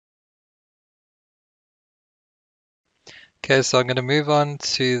Okay, so I'm going to move on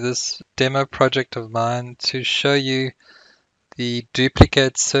to this demo project of mine to show you the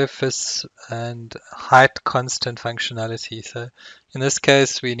duplicate surface and height constant functionality. So in this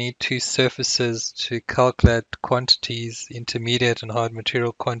case, we need two surfaces to calculate quantities, intermediate and hard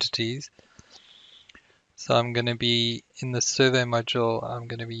material quantities. So I'm going to be, in the survey module, I'm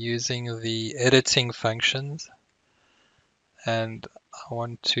going to be using the editing functions, and I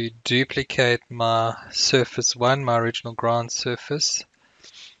want to duplicate my surface 1, my original ground surface,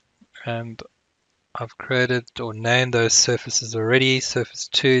 and I've created or named those surfaces already. Surface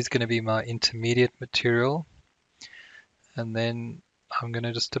 2 is going to be my intermediate material, and then I'm going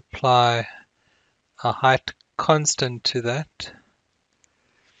to just apply a height constant to that.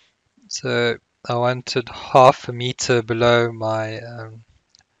 So I wanted half a meter below my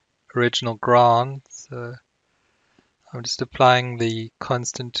original ground, so I'm just applying the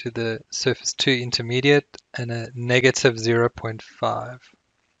constant to the surface 2 intermediate and a negative 0.5.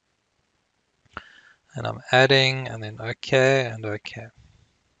 And I'm adding, and then OK and OK.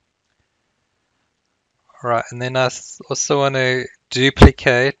 Right, and then I also want to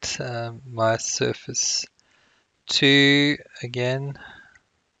duplicate my surface 2 again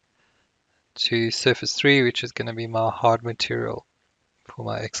to surface 3, which is going to be my hard material for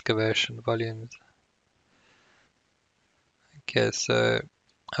my excavation volumes. Okay, so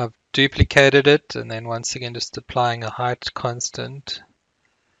I've duplicated it, and then once again just applying a height constant.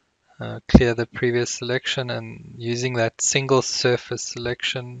 Clear the previous selection and using that single surface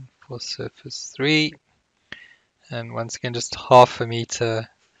selection for surface 3, and once again just half a meter,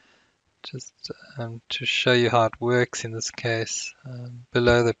 just to show you how it works in this case,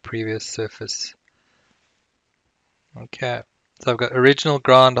 below the previous surface. Okay, so I've got original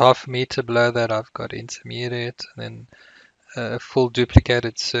ground half a meter below that, I've got intermediate, and then a full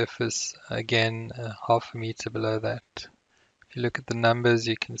duplicated surface again half a meter below that. If you look at the numbers,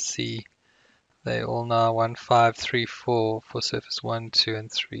 you can see they all now 1, 5, 3, 4 for surface 1, 2,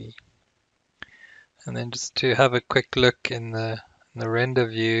 and 3. And then just to have a quick look in the render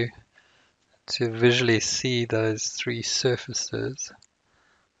view to visually see those three surfaces,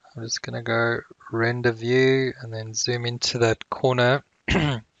 I'm just going to go render view and then zoom into that corner,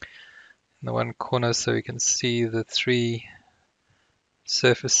 in the one corner, so we can see the three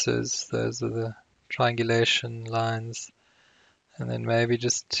surfaces. Those are the triangulation lines. And then maybe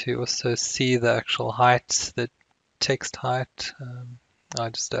just to also see the actual height, the text height. I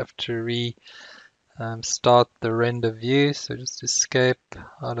just have to start the render view. So just escape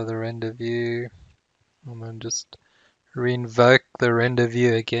out of the render view and then just reinvoke the render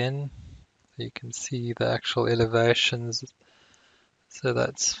view again. So you can see the actual elevations. So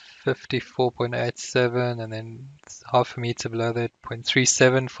that's 54.87, and then half a meter below that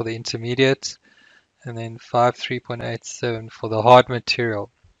 0.37 for the intermediate, and then 53.87 for the hard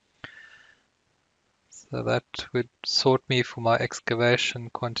material. So that would sort me for my excavation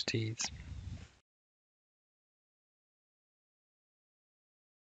quantities.